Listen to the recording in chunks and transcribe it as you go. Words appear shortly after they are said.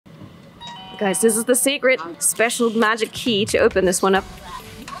Guys, this is the secret special magic key to open this one up.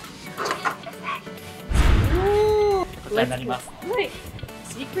 Oh, wait,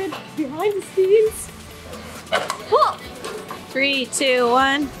 secret behind the scenes. Oh. 3, 2,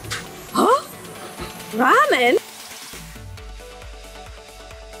 1. Huh? Ramen?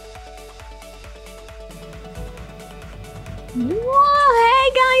 Whoa,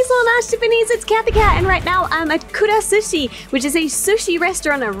 hey guys, on Japanese, it's Cathy Cat, and right now I'm at Kurasushi, which is a sushi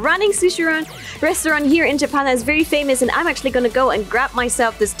restaurant, a running sushi restaurant here in Japan that is very famous, and I'm actually gonna go and grab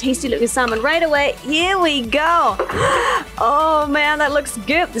myself this tasty looking salmon right away. Here we go. Oh man, that looks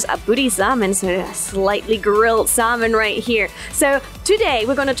good. This aburi salmon, so a slightly grilled salmon right here. So today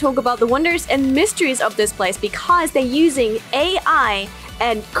we're gonna talk about the wonders and mysteries of this place because they're using AI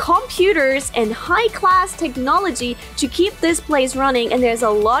and computers and high-class technology to keep this place running, and there's a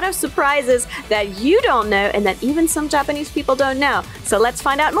lot of surprises that you don't know and that even some Japanese people don't know. So let's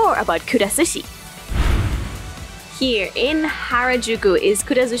find out more about Kurasushi. Here in Harajuku is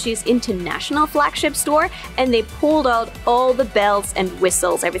Kurasushi's international flagship store, and they pulled out all the bells and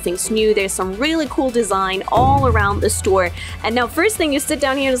whistles. Everything's new. There's some really cool design all around the store. And now first thing you sit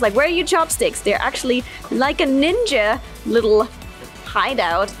down here and it's like, where are your chopsticks? They're actually like a ninja little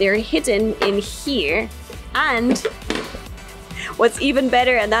hideout. They're hidden in here, and what's even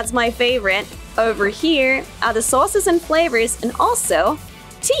better, and that's my favorite, over here are the sauces and flavors and also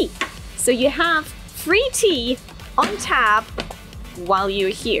tea. So you have free tea on tap while you're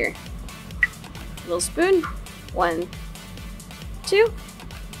here. Little spoon, 1, 2,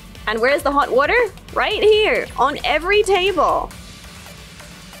 and where's the hot water? Right here on every table.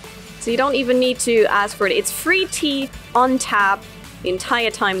 So you don't even need to ask for it. It's free tea on tap the entire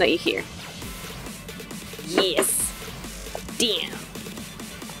time that you're here. Yes. Damn.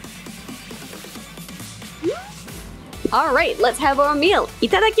 Alright, let's have our meal.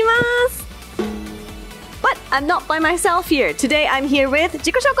 Itadakimasu! But I'm not by myself here. Today I'm here with...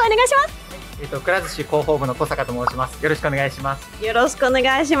 自己紹介お願いします。くら寿司広報部の小坂と申します。よろしくお願いします。よろしくお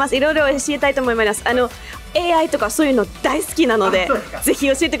願いします。いろいろ教えたいと思います。AI とかそういうの大好きなので、ぜひ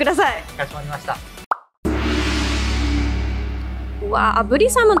教えてください。かしこまりました。わあ、炙り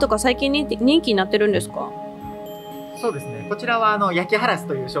サーモンとか最近人気になってるんですか？そうですね。こちらは焼きハラス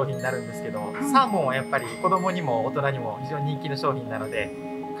という商品になるんですけど、サーモンはやっぱり子供にも大人にも非常に人気の商品なので、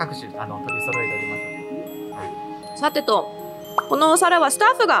各種取り揃えております。さてと、このお皿はスタ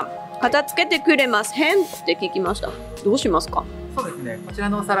ッフが片付けてくれます。変って聞きました。どうしますか？そうですね。こちら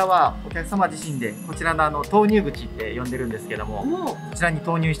のお皿はお客様自身でこちらの投入口って呼んでるんですけども、こちらに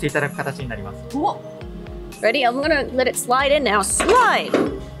投入していただく形になります。Ready? I'm gonna let it slide in now. Slide!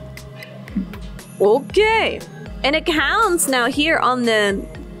 Okay. And it counts now here on the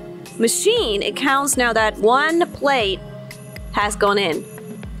machine. It counts now that one plate has gone in.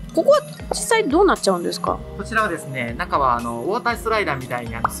 ここは実際どうなっちゃうんですか？こちらはですね、中はウォータースライダーみたい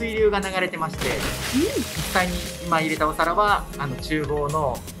に水流が流れてまして、実際に今入れたお皿は厨房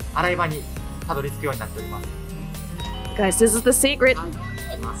の洗い場にたどり着くようになっております。Guys, this is the secret.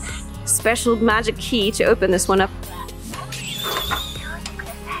 Special magic key to open this one up.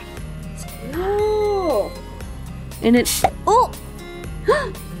 Oh! And it... Oh!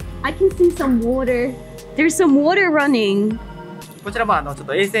 I can see some water. There's some water running. こちらもちょっ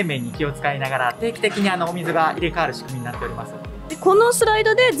と衛生面に気を使いながら定期的にお水が入れ替わる仕組みになっております。で、このスライ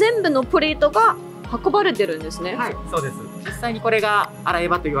ドで全部のプレートが運ばれてるんですね。はい、そうです。実際にこれが洗い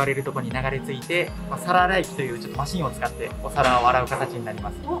場と言われるところに流れ着いて、皿洗い機というちょっとマシンを使ってお皿を洗う形になり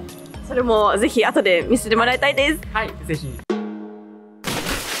ます。それもぜひ後で見せてもらいたいです。はい、ぜひ。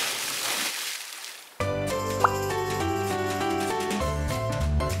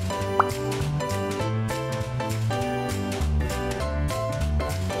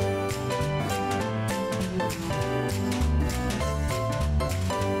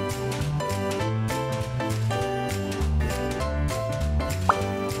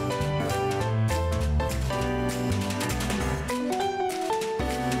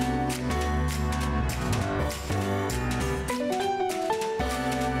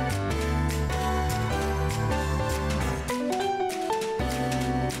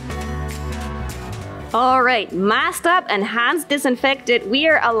All right, masked up and hands disinfected, we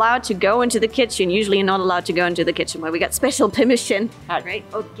are allowed to go into the kitchen. Usually you're not allowed to go into the kitchen, but we got special permission. Right?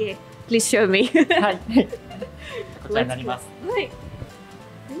 Okay, please show me. はい。こちらになります。はい。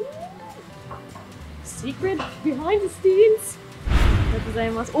Secret behind the scenes. ありがとうござ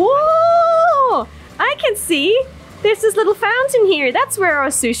います。Oh! I can see! There's this little fountain here. That's where our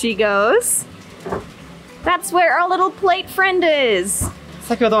sushi goes. That's where our little plate friend is.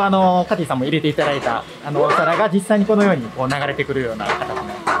 先ほどカティさんも入れていただいたお皿が実際にこのようにこう流れてくるような形に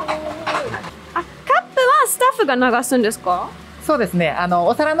なります。フが流すんですか？そうですね。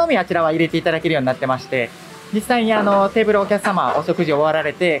お皿のみあちらは入れていただけるようになってまして、実際にテーブルお客様お食事終わら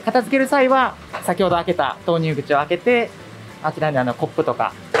れて、片付ける際は、先ほど開けた投入口を開けて、あちらにコップと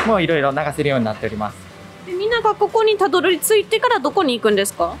かもいろいろ流せるようになっております。でみんながここにたどり着いてからどこに行くんで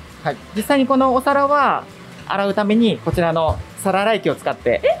すか？はい。実際にこのお皿は、洗うために、こちらの皿洗い機を使っ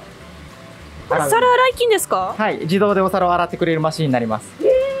て。これ皿洗い機ですか？はい。自動でお皿を洗ってくれるマシンになります。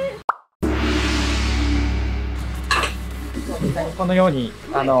実際にこのように、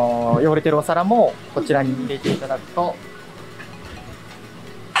汚れてるお皿もこちらに入れていただくと、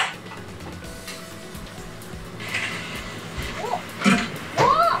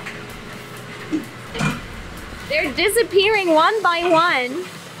They're disappearing one by one.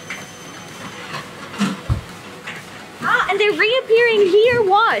 And they're reappearing here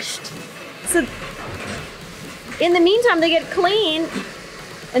washed. So in the meantime, they get clean.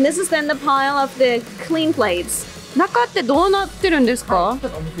 And this is then the pile of the clean plates. 中ってどうなってるんですか？ちょ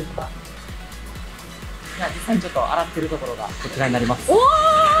っとお見せします。じゃあ実際にちょっと洗ってるところがこちらになります。Whoa!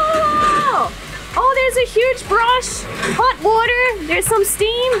 Oh, there's a huge brush, hot water, there's some steam,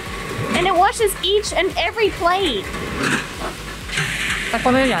 and it washes each and every plate.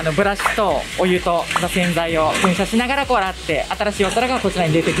 このようにブラシとお湯と洗剤を噴射しながらこう洗って、新しいお皿がこちら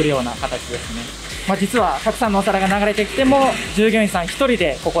に出てくるような形ですね。実はたくさんのお皿が流れてきても、従業員さん一人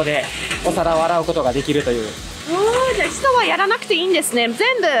でここでお皿を洗うことができるという。じゃあ人はやらなくていいんですね。全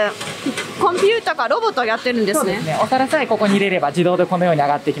部コンピューターかロボットがやってるんですね。そうですね。お皿さえここに入れれば自動でこのように上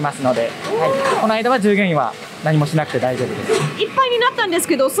がってきますので、はい、この間は従業員は何もしなくて大丈夫です。いっぱいになったんです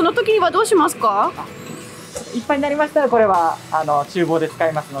けど、その時にはどうしますか？いっぱいになりましたら、これは厨房で使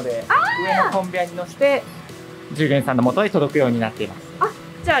いますので、上のコンベヤに乗せて従業員さんの元へ届くようになっています。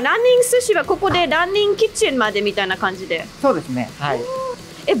じゃあランニング寿司はここでランニングキッチンまでみたいな感じで。そうですね。はい。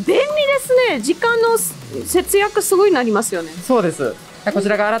便利ですね。時間の節約すごいなりますよね。そうです。こち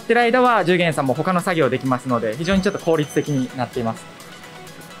らが洗ってる間は従業員さんも他の作業できますので、非常にちょっと効率的になっています。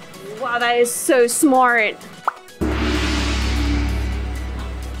Wow, that is so smart.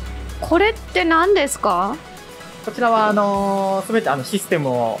 これって何ですか？こちらはすべてシステム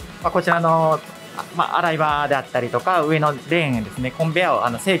を、こちらの、洗い場であったりとか、上のレーンですね、コンベヤ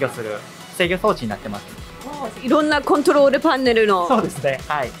を制御する制御装置になってます。いろんなコントロールパネルの。そうですね。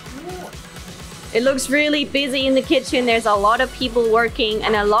はい。It looks really busy in the kitchen. There's a lot of people working,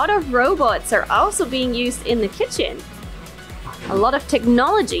 and a lot of robots are also being used in the kitchen. A lot of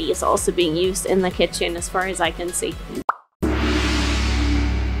technology is also being used in the kitchen, as far as I can see.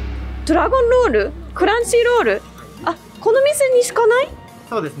 ドラゴンロール、クランチロール。この店にしかない？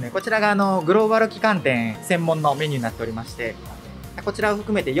そうですね。こちらがグローバル旗艦店専門のメニューになっておりまして、こちらを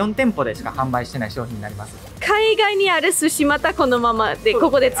含めて4店舗でしか販売してない商品になります。海外にある寿司またこのままで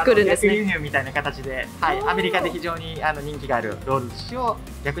ここで作るんですね。逆輸入みたいな形で、はい、アメリカで非常に人気があるロール寿司を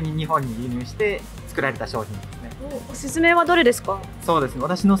逆に日本に輸入して作られた商品ですね。おすすめはどれですか？そうですね。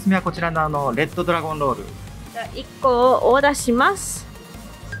私のおすすめはこちらのレッドドラゴンロール。じゃあ1個をオーダーします。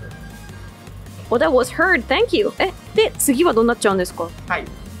Oh, that was heard. Thank you. で次はどうなっちゃうんですか？はい。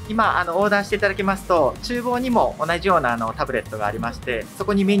今オーダーしていただきますと、厨房にも同じようなタブレットがありまして、そ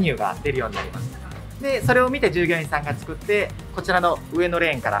こにメニューが出るようになります。でそれを見て従業員さんが作って、こちらの上の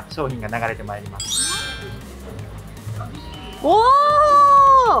レーンから商品が流れてまいります。お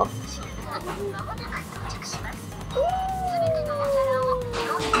お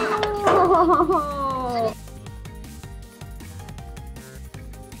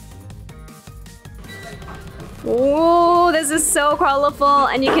Oh, this is so colorful,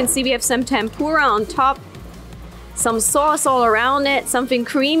 and you can see we have some tempura on top, some sauce all around it, something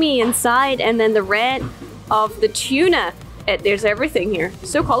creamy inside, and then the red of the tuna. There's everything here.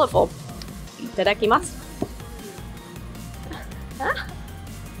 So colorful. Itadakimasu.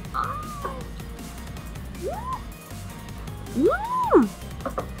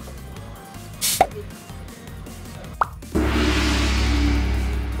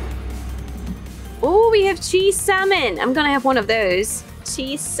 Oh, we have cheese salmon. I'm gonna have one of those.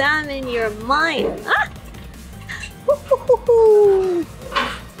 Cheese salmon, you're mine.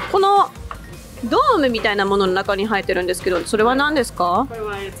 このドームみたいなものの中に入ってるんですけど、それは何ですか？これ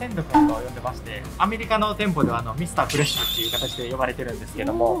は鮮度君と呼んでまして、アメリカの店舗ではミスターフレッシュっていう形で呼ばれてるんですけ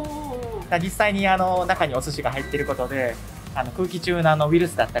ども、実際に中にお寿司が入っていることで、空気中のウイル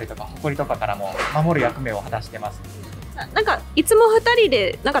スだったりとかホコリとかからも守る役目を果たしてます。なんかいつも2人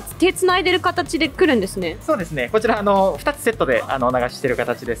でなんか手つないでる形で来るんですね。そうですね。こちら2つセットでお流ししてる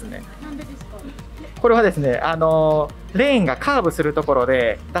形ですね。なんでですか？これはですね、レーンがカーブするところ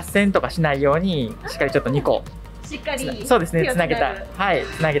で脱線とかしないようにしっかりちょっと2個しっかり。そうですね、つなげた、はい、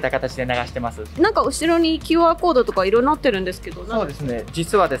つなげた形で流してます。なんか後ろに QR コードとかいろいろなってるんですけど。そうですね、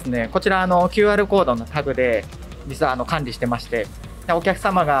実はですね、こちらQR コードのタグで実は管理してまして、お客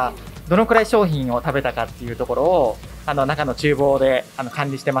様がどのくらい商品を食べたかっていうところを中の厨房で管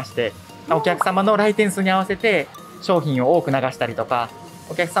理してまして、お客様の来店数に合わせて商品を多く流したりとか、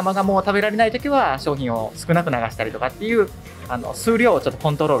お客様がもう食べられない時は商品を少なく流したりとかっていう数量をちょっとコ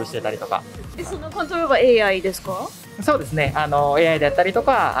ントロールしてたりとか。そのコントロールは AI ですか？そうですね、AI であったりと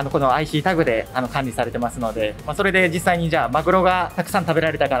かこの IC タグで管理されてますので、それで実際にじゃあマグロがたくさん食べ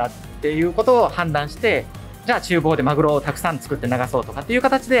られたからっていうことを判断して、じゃあ厨房でマグロをたくさん作って流そうとかっていう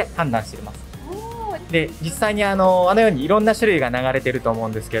形で判断しています。で実際にあのようにいろんな種類が流れてると思う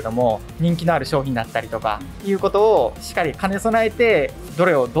んですけれども、人気のある商品だったりとかいうことをしっかり兼ね備えて、ど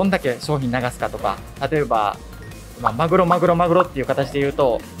れをどんだけ商品流すかとか、例えば、マグロっていう形で言う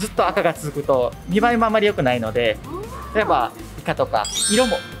とずっと赤が続くと見栄えもあまり良くないので、例えばイカとか色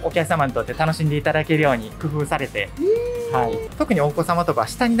もお客様にとって楽しんでいただけるように工夫されて、はい、特にお子様とか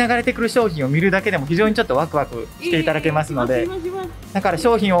下に流れてくる商品を見るだけでも非常にちょっとワクワクしていただけますので、だから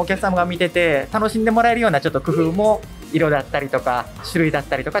商品をお客様が見てて楽しんでもらえるようなちょっと工夫も色だったりとか種類だっ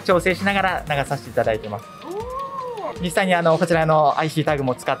たりとか調整しながら流させていただいてます。実際にこちらの IC タグ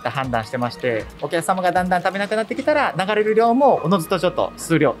も使って判断してまして、お客様がだんだん食べなくなってきたら流れる量もおのずとちょっと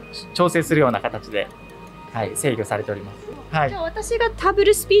数量調整するような形で、はい、制御されております。はい、じゃあ私が食べ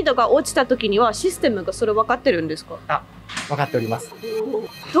るスピードが落ちた時にはシステムがそれ分かってるんですか？あ、分かっております。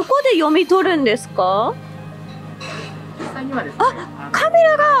どこで読み取るんですか？実際にはですね、カメ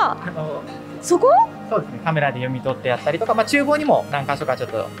ラがそこ？そうですね、カメラで読み取ってやったりとか、厨房にも何箇所かちょっ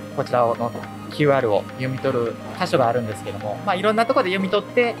とこちらの QR を読み取る箇所があるんですけども、いろんなところで読み取っ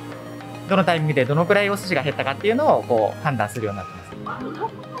てどのタイミングでどのくらいお寿司が減ったかっていうのをこう判断するようになってます。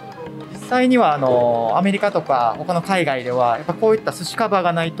実際にはアメリカとか他の海外ではやっぱこういった寿司カバー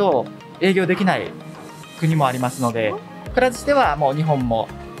がないと営業できない国もありますので、くら寿司ではもう日本も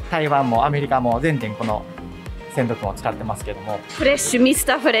台湾もアメリカも全店この鮮度くんを使ってますけども、フレッシュミス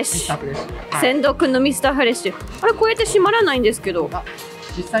ターフレッシュ、はい、鮮度くんのミスターフレッシュ、あれこうやって閉まらないんですけど、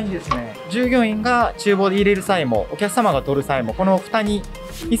実際にですね、従業員が厨房で入れる際もお客様が取る際もこの蓋に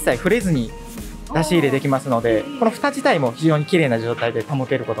一切触れずに出し入れできますので、この蓋自体も非常に綺麗な状態で保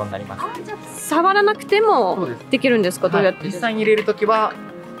てることになります。触らなくてもできるんですか？どうやって？実際に入れるときは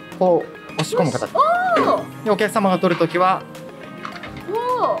こう押し込む形で、お客様が取るときは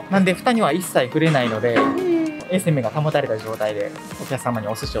なんで蓋には一切触れないので、衛生面が保たれた状態でお客様に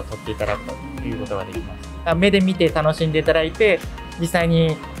お寿司を取っていただくということができます。目で見て楽しんでいただいて、実際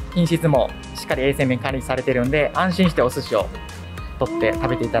に品質もしっかり衛生面管理されてるんで、安心してお寿司を取って食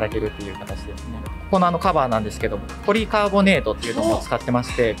べていただけるっていう形ですね。このカバーなんですけども、ポリカーボネートっていうのも使ってま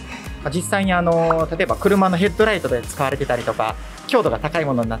して、実際に例えば車のヘッドライトで使われてたりとか強度が高い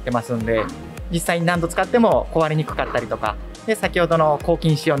ものになってますんで、実際に何度使っても壊れにくかったりとかで、先ほどの抗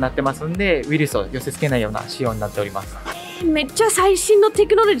菌仕様になってますんでウイルスを寄せ付けないような仕様になっております。めっちゃ最新のテ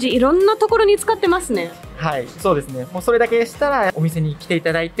クノロジーいろんなところに使ってますね。はい、そうですね。もうそれだけでしたらお店に来てい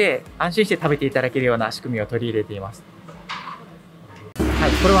ただいて安心して食べていただけるような仕組みを取り入れています。は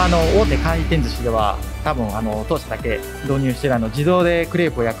い、これは大手回転寿司では多分当社だけ導入している自動でクレ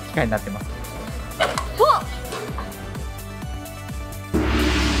ープを焼く機械になってます。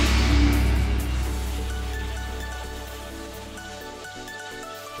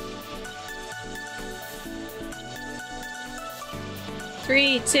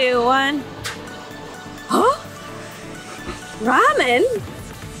3、2、1。は？ラーメン？